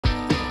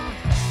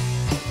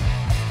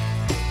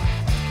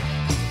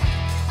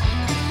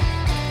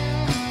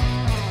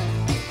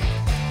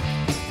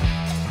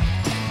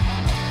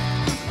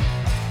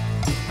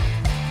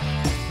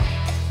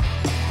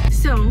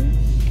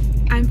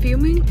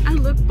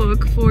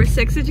lookbook for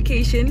sex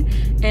education,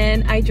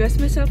 and I dressed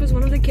myself as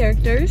one of the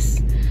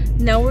characters.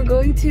 Now we're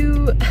going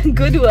to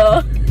Goodwill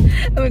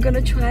and we're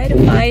gonna try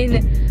to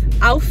find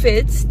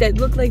outfits that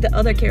look like the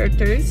other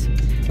characters.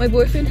 My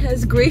boyfriend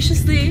has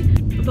graciously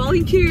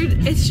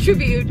volunteered as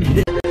tribute.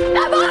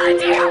 I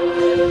volunteer!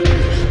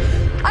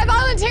 I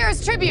volunteer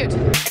as tribute!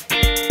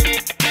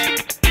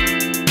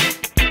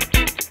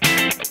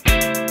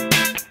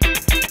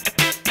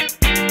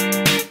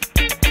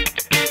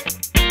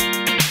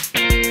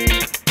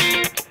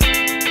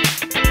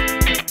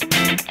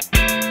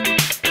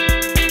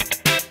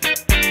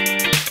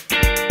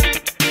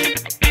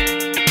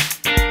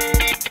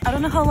 I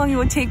don't know how long it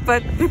would take,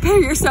 but prepare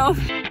yourself.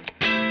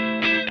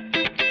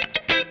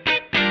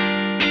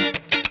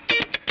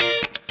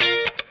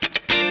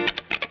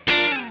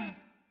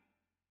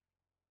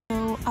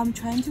 So I'm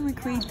trying to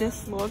recreate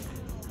this look,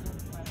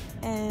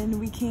 and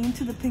we came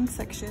to the pink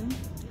section.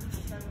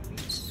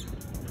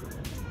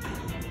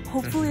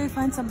 Hopefully I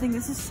find something.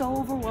 This is so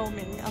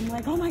overwhelming. I'm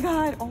like, oh my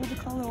god, all the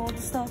color, all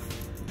the stuff.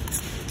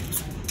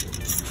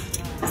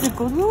 The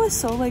Goodwill is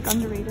so like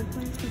underrated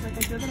place, because like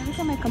I feel that every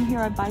time I come here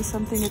I buy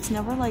something, it's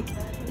never like,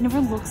 it never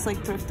looks like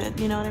thrifted,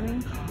 you know what I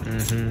mean?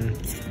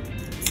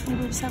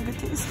 Maybe we just have good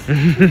taste.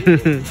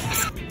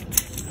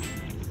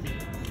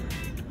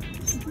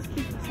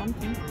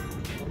 Something.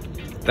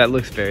 That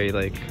looks very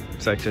like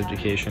sex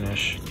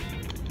education-ish.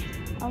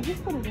 I'll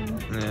just put it in.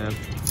 Yeah.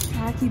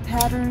 Tacky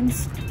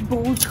patterns,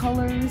 bold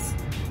colors,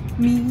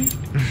 me.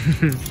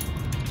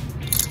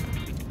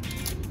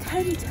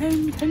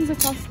 10s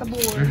across the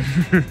board.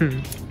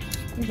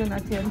 These are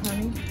not 10,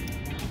 honey.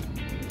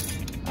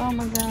 Oh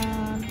my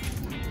god.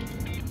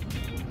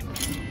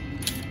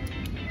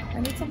 I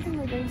need something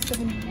like those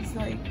 70s,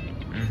 like.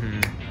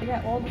 I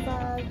got all the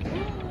bags.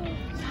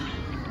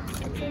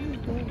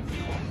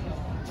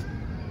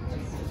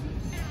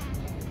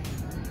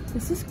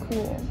 This is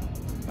cool,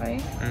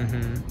 right?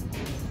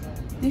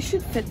 This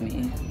should fit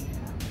me.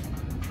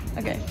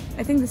 Okay,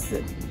 I think this is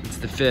it. It's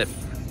the fit.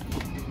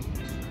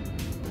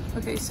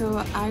 Okay,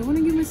 so I want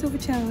to give myself a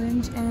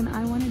challenge, and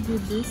I want to do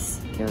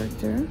this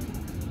character.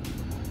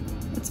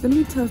 It's gonna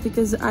be tough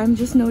because I'm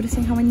just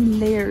noticing how many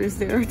layers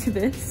there are to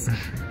this.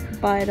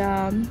 But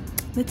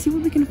let's see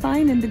what we can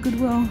find in the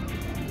Goodwill.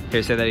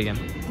 Here, say that again.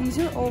 These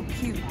are all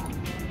cute.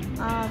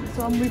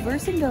 So I'm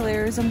reversing the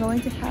layers. I'm going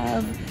to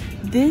have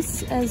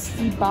this as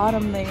the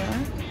bottom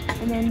layer,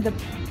 and then the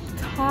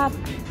top,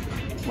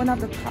 well not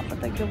the top, but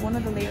like the one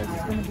of the layers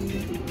is going to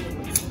be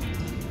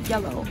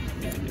yellow.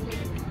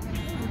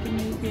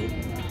 Make it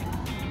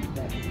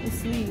the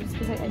sleeves,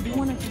 because I do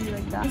want it to be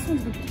like that. This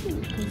one's really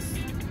cute because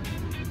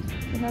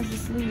it has the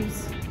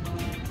sleeves.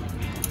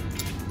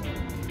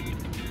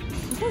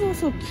 This one's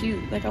also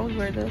cute. Like I would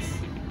wear this.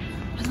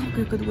 I love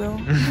good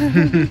Goodwill.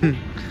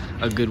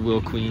 A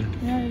Goodwill queen.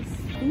 Yes.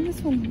 I think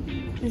this one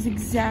is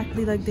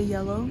exactly like the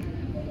yellow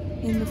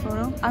in the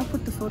photo. I'll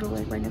put the photo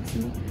like right next to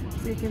me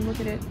so you can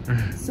look at it.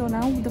 So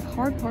now the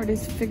hard part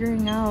is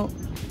figuring out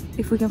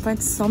if we can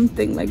find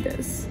something like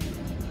this.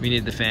 We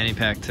need the fanny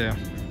pack too.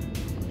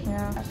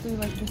 Yeah, actually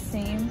like the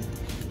same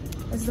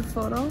as the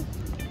photo,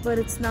 but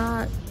it's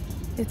not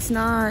a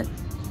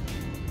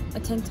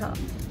tank top.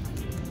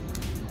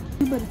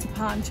 But it's a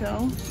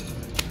poncho.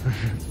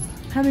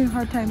 Having a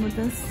hard time with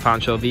this.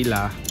 Poncho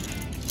Villa.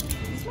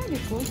 This might be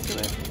close to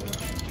it.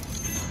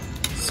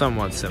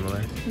 Somewhat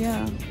similar.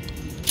 Yeah.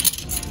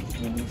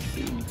 Let me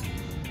see.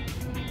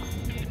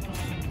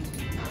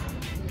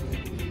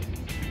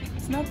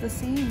 It's not the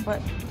same,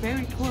 but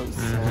very close.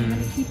 So I'm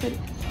gonna keep it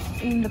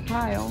in the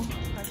pile.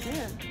 Right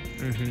there.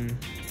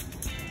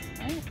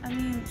 Right? I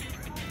mean,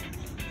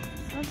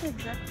 it's not the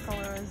exact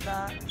color as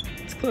that.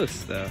 It's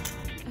close though.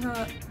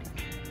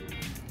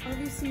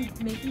 Obviously,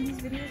 making these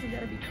videos, you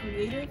gotta be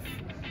creative.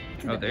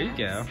 Oh, there you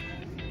go.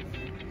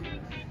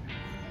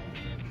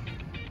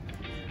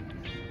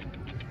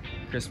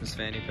 Christmas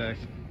fanny pack.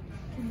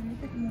 Can you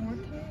make it more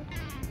taut?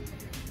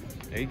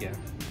 There you go.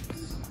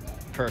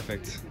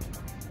 Perfect.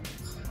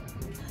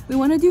 We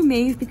want to do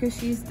Maeve because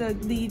she's the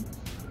lead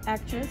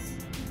actress,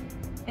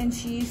 and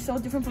she's so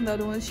different from the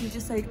other ones. She's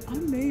just like,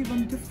 I'm Maeve,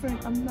 I'm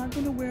different, I'm not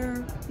gonna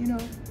wear, you know,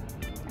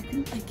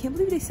 I can't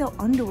believe they sell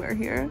underwear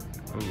here.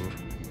 Ooh.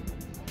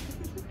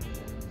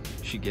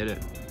 Should get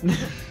it.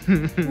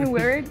 Can I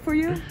wear it for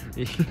you?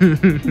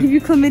 Give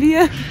you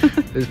chlamydia?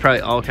 There's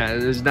probably all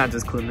kinds. There's not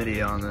just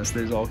chlamydia on this.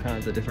 There's all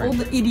kinds of different. All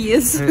the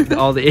idiots.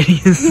 All the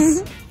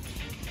idiots.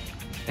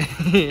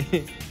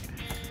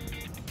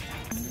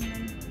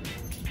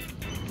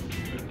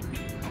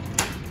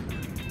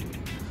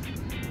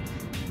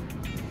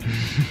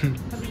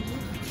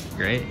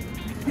 Great.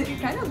 It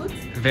kind of looks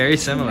very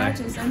similar.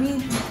 Matches. I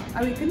mean,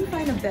 we couldn't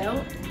find a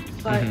belt,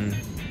 but I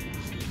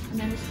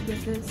managed to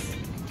get this.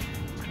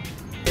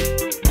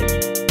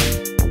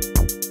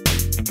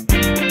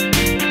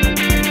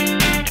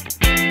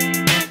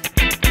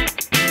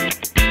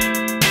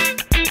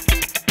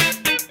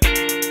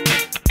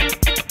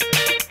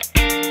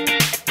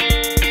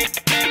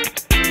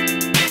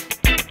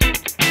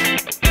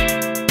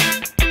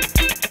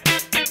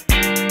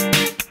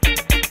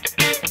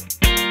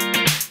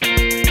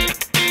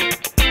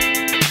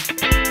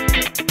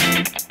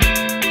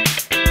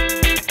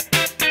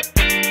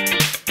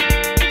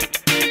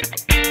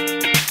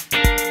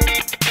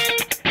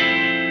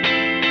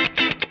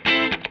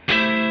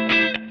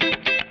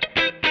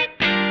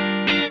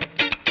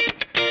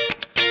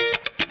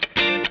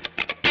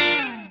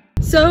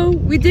 So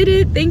we did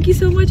it. Thank you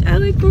so much,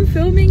 Alec, for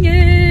filming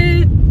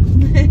it.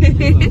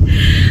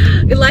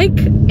 Like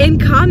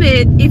and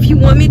comment if you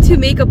want me to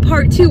make a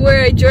part 2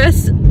 where I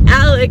dress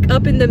Alec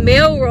up in the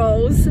male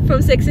roles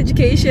from Sex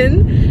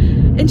Education,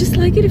 and just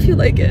like it if you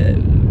like it,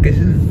 'cause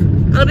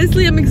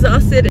honestly I'm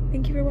exhausted.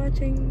 Thank you for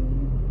watching.